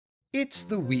It's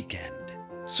the weekend,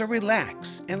 so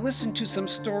relax and listen to some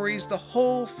stories the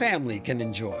whole family can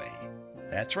enjoy.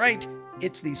 That's right,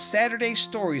 it's the Saturday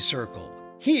Story Circle,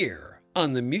 here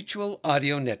on the Mutual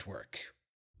Audio Network.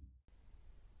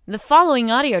 The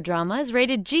following audio drama is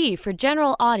rated G for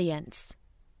general audience.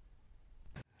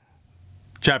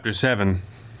 Chapter 7.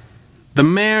 The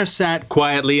mayor sat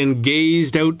quietly and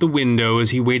gazed out the window as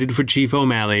he waited for Chief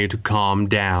O'Malley to calm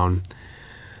down.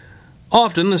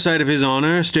 Often the sight of His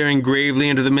Honor staring gravely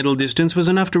into the middle distance was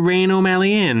enough to rein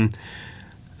O'Malley in.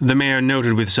 The mayor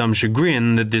noted with some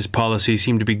chagrin that this policy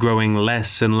seemed to be growing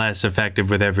less and less effective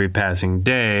with every passing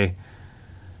day.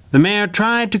 The mayor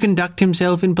tried to conduct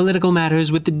himself in political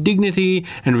matters with the dignity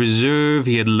and reserve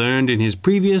he had learned in his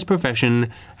previous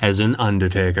profession as an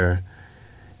undertaker.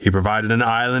 He provided an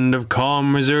island of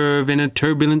calm reserve in a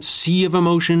turbulent sea of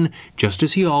emotion, just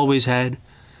as he always had.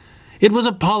 It was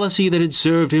a policy that had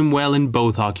served him well in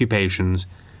both occupations.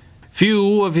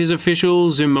 Few of his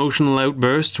officials' emotional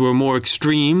outbursts were more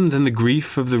extreme than the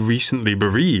grief of the recently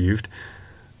bereaved.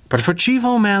 But for Chief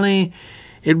O'Malley,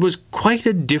 it was quite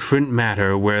a different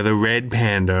matter where the Red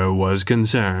Panda was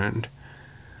concerned.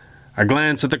 A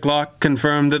glance at the clock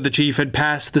confirmed that the chief had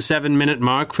passed the 7-minute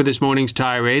mark for this morning's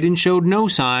tirade and showed no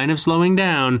sign of slowing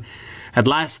down. At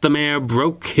last the mayor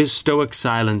broke his stoic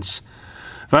silence.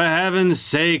 "For heaven's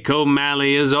sake,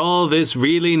 O'Malley, is all this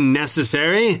really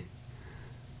necessary?"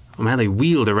 O'Malley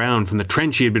wheeled around from the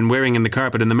trench he had been wearing in the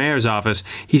carpet in the mayor's office.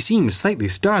 He seemed slightly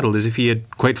startled, as if he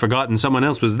had quite forgotten someone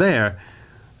else was there.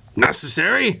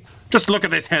 "Necessary? Just look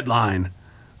at this headline."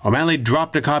 O'Malley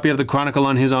dropped a copy of the Chronicle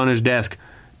on His Honor's desk.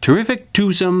 "Terrific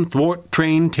twosome thwart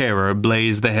train terror,"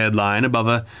 blazed the headline above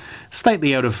a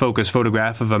slightly out-of-focus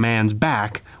photograph of a man's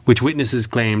back, which witnesses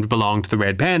claimed belonged to the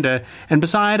Red Panda, and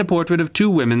beside a portrait of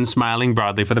two women smiling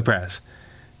broadly for the press.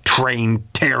 Train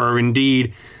terror,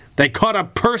 indeed. They caught a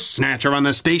purse snatcher on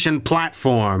the station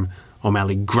platform.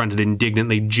 O'Malley grunted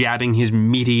indignantly, jabbing his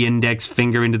meaty index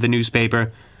finger into the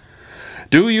newspaper.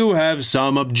 "Do you have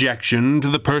some objection to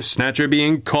the purse snatcher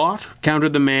being caught?"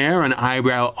 countered the mayor, an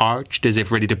eyebrow arched as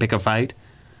if ready to pick a fight.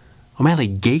 O'Malley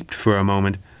gaped for a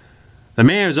moment. The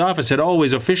mayor's office had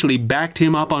always officially backed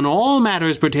him up on all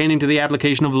matters pertaining to the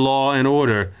application of law and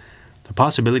order. The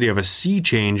possibility of a sea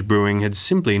change brewing had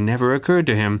simply never occurred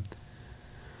to him.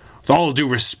 "With all due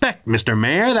respect, Mr.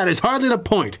 Mayor, that is hardly the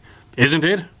point, isn't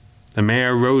it?" The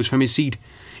mayor rose from his seat.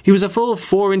 He was a full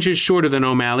 4 inches shorter than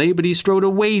O'Malley, but he strode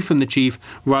away from the chief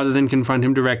rather than confront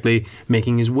him directly,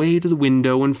 making his way to the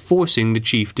window and forcing the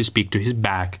chief to speak to his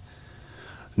back.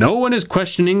 "No one is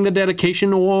questioning the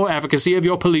dedication or efficacy of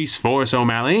your police force,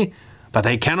 O'Malley, but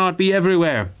they cannot be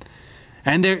everywhere.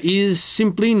 And there is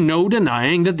simply no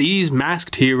denying that these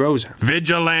masked heroes—"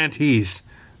 "Vigilantes,"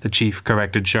 the chief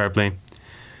corrected sharply.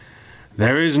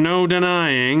 "There is no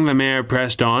denying," the mayor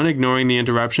pressed on, ignoring the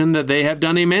interruption, "that they have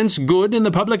done immense good in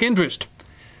the public interest.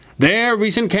 Their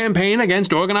recent campaign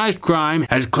against organized crime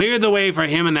has cleared the way for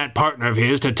him and that partner of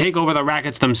his to take over the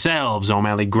rackets themselves,"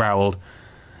 O'Malley growled.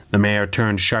 The mayor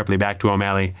turned sharply back to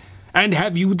O'Malley. "And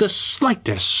have you the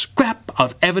slightest scrap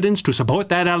of evidence to support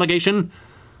that allegation?"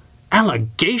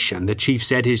 "Allegation?" the chief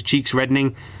said, his cheeks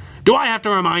reddening. "Do I have to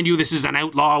remind you this is an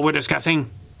outlaw we're discussing?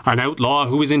 An outlaw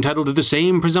who is entitled to the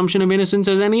same presumption of innocence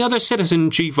as any other citizen,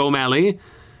 Chief O'Malley."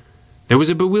 There was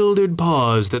a bewildered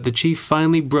pause that the chief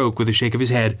finally broke with a shake of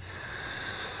his head.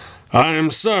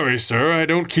 "I'm sorry, sir, I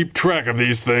don't keep track of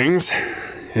these things.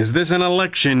 Is this an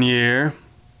election year?"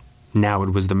 Now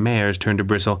it was the mayor's turn to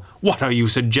bristle. "What are you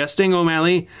suggesting,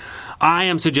 O'Malley?" "I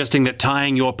am suggesting that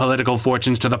tying your political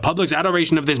fortunes to the public's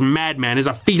adoration of this madman is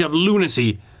a feat of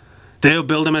lunacy. They'll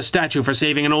build him a statue for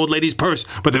saving an old lady's purse,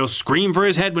 but they'll scream for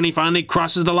his head when he finally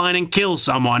crosses the line and kills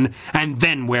someone, and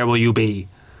then where will you be?"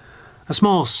 A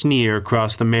small sneer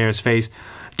crossed the mayor's face.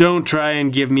 "Don't try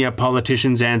and give me a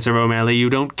politician's answer, O'Malley. You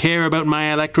don't care about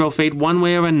my electoral fate one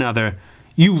way or another.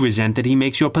 You resent that he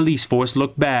makes your police force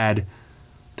look bad."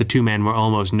 The two men were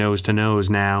almost nose to nose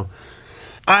now.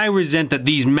 "I resent that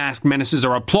these masked menaces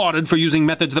are applauded for using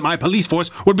methods that my police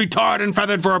force would be tarred and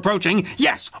feathered for approaching.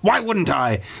 Yes, why wouldn't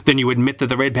I? Then you admit that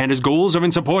the Red Panda's goals are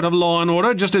in support of law and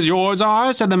order, just as yours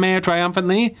are," said the mayor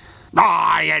triumphantly.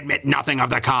 "I admit nothing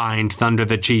of the kind," thundered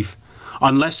the chief.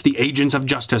 "Unless the agents of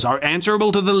justice are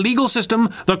answerable to the legal system,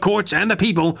 the courts, and the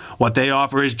people, what they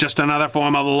offer is just another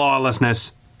form of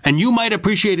lawlessness. And you might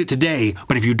appreciate it today,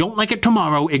 but if you don't like it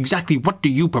tomorrow, exactly what do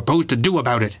you propose to do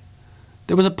about it?"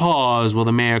 There was a pause while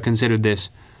the mayor considered this.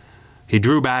 He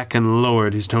drew back and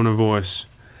lowered his tone of voice.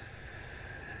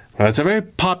 "Well, it's a very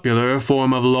popular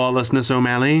form of lawlessness,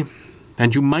 O'Malley,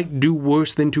 and you might do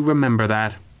worse than to remember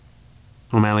that."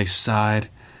 O'Malley sighed.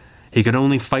 He could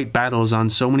only fight battles on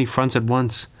so many fronts at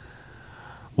once.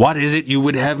 "What is it you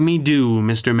would have me do,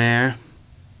 Mr. Mayor?"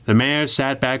 The mayor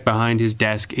sat back behind his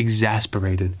desk,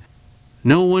 exasperated.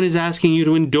 "No one is asking you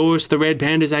to endorse the Red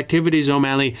Panda's activities,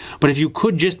 O'Malley, but if you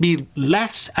could just be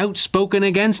less outspoken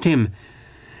against him.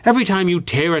 Every time you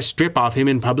tear a strip off him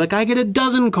in public, I get a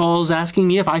dozen calls asking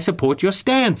me if I support your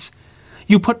stance.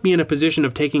 You put me in a position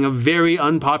of taking a very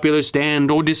unpopular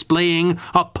stand or displaying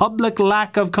a public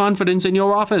lack of confidence in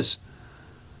your office.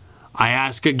 I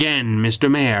ask again, Mr.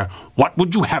 Mayor, what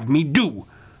would you have me do?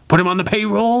 Put him on the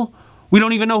payroll? We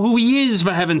don't even know who he is,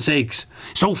 for heaven's sakes.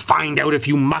 So find out if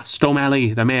you must,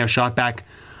 O'Malley," the mayor shot back.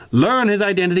 "Learn his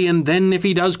identity, and then if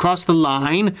he does cross the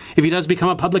line, if he does become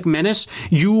a public menace,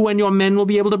 you and your men will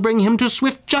be able to bring him to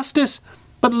swift justice.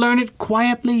 But learn it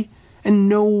quietly, and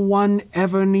no one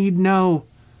ever need know."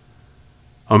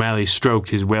 O'Malley stroked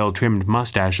his well-trimmed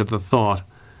mustache at the thought.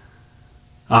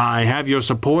 "I have your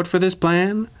support for this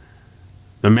plan?"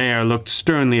 The mayor looked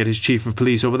sternly at his chief of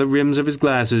police over the rims of his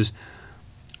glasses.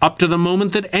 "Up to the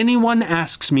moment that anyone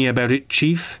asks me about it,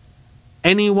 Chief.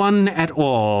 Anyone at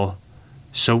all.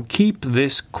 So keep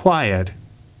this quiet."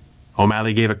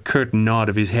 O'Malley gave a curt nod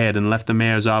of his head and left the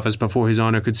mayor's office before His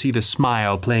Honor could see the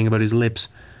smile playing about his lips.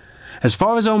 As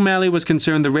far as O'Malley was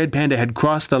concerned, the Red Panda had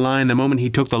crossed the line the moment he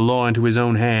took the law into his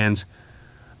own hands.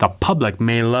 The public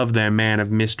may love their man of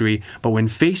mystery, but when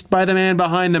faced by the man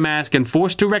behind the mask and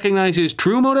forced to recognize his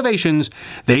true motivations,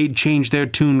 they'd change their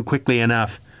tune quickly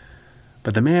enough.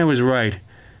 But the mayor was right.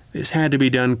 This had to be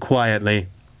done quietly,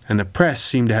 and the press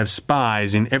seemed to have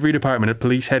spies in every department at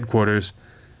police headquarters.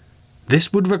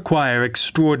 This would require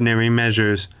extraordinary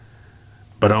measures.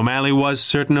 But O'Malley was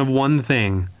certain of one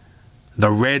thing. The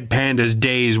Red Panda's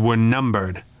days were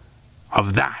numbered.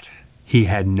 Of that, he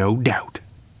had no doubt.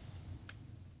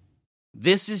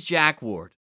 This is Jack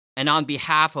Ward, and on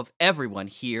behalf of everyone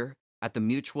here at the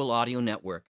Mutual Audio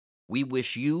Network, we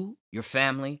wish you, your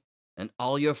family, and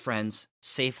all your friends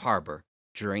safe harbor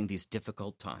during these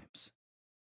difficult times.